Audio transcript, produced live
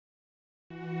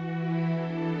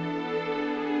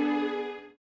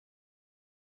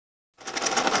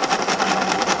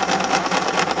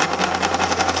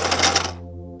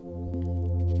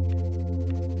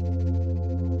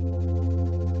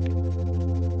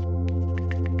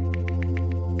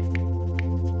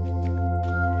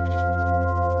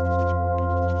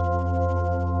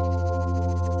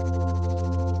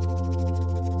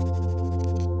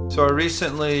So I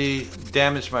recently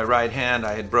damaged my right hand.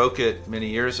 I had broke it many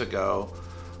years ago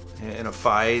in a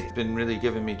fight. It's been really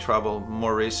giving me trouble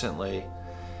more recently.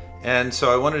 And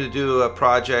so I wanted to do a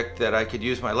project that I could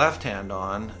use my left hand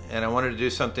on, and I wanted to do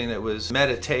something that was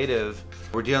meditative.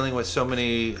 We're dealing with so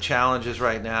many challenges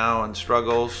right now and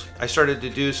struggles. I started to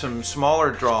do some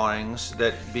smaller drawings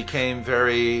that became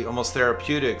very almost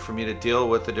therapeutic for me to deal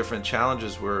with the different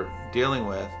challenges we're dealing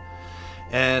with.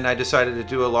 And I decided to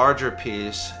do a larger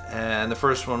piece, and the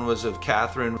first one was of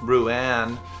Catherine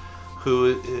Ruan,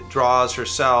 who draws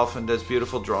herself and does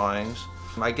beautiful drawings.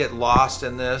 I get lost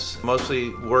in this,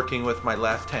 mostly working with my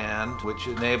left hand, which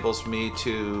enables me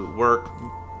to work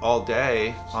all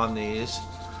day on these.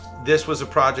 This was a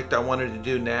project I wanted to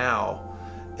do now,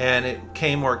 and it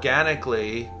came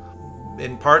organically,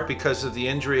 in part because of the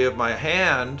injury of my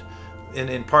hand, and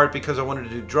in part because I wanted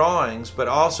to do drawings, but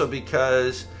also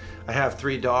because I have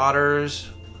 3 daughters.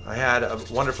 I had a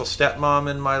wonderful stepmom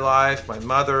in my life, my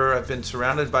mother. I've been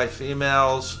surrounded by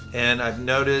females, and I've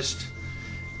noticed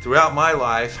throughout my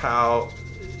life how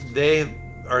they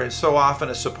are so often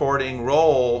a supporting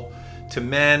role to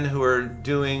men who are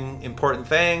doing important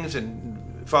things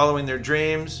and following their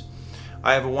dreams.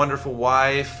 I have a wonderful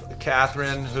wife,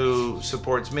 Catherine, who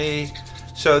supports me.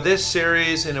 So this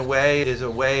series, in a way, is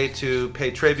a way to pay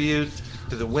tribute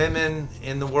to the women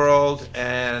in the world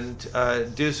and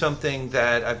do something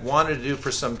that I've wanted to do for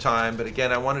some time, but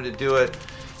again, I wanted to do it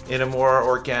in a more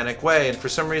organic way, and for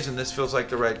some reason this feels like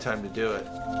the right time to do it.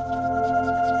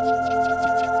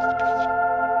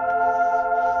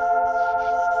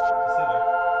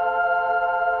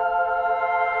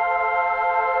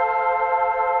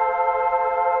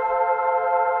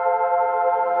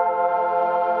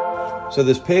 So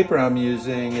this paper I'm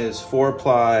using is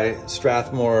 4-ply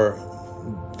Strathmore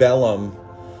Vellum,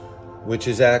 which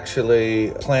is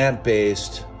actually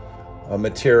plant-based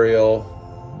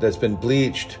material that's been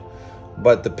bleached,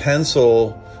 but the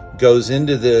pencil goes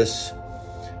into this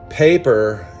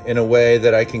paper in a way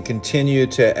that I can continue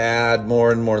to add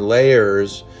more and more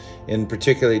layers in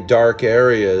particularly dark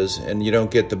areas, and you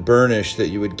don't get the burnish that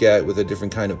you would get with a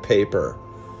different kind of paper.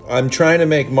 I'm trying to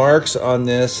make marks on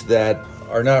this that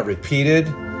are not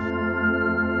repeated.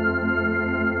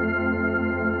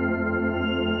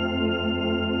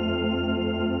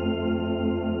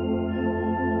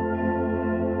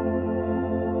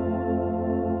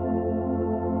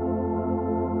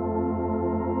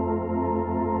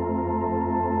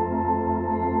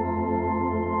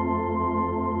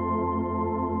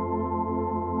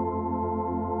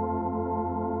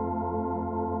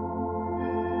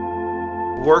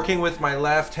 Working with my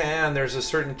left hand, there's a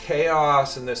certain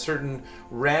chaos and a certain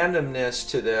randomness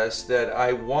to this that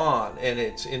I want, and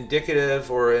it's indicative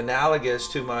or analogous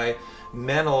to my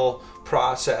mental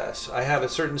process. I have a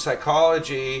certain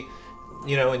psychology,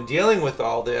 in dealing with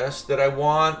all this that I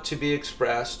want to be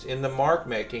expressed in the mark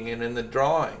making and in the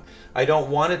drawing. I don't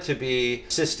want it to be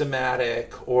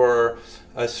systematic or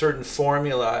a certain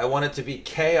formula. I want it to be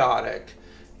chaotic.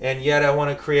 And yet I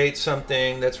want to create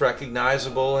something that's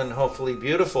recognizable and hopefully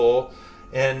beautiful,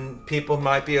 and people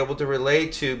might be able to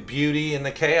relate to beauty in the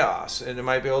chaos, and they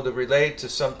might be able to relate to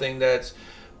something that's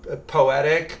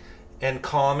poetic and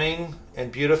calming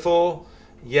and beautiful,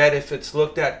 yet if it's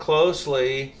looked at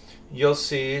closely, you'll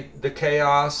see the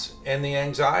chaos and the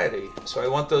anxiety. So I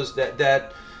want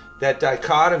that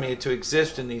dichotomy to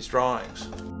exist in these drawings.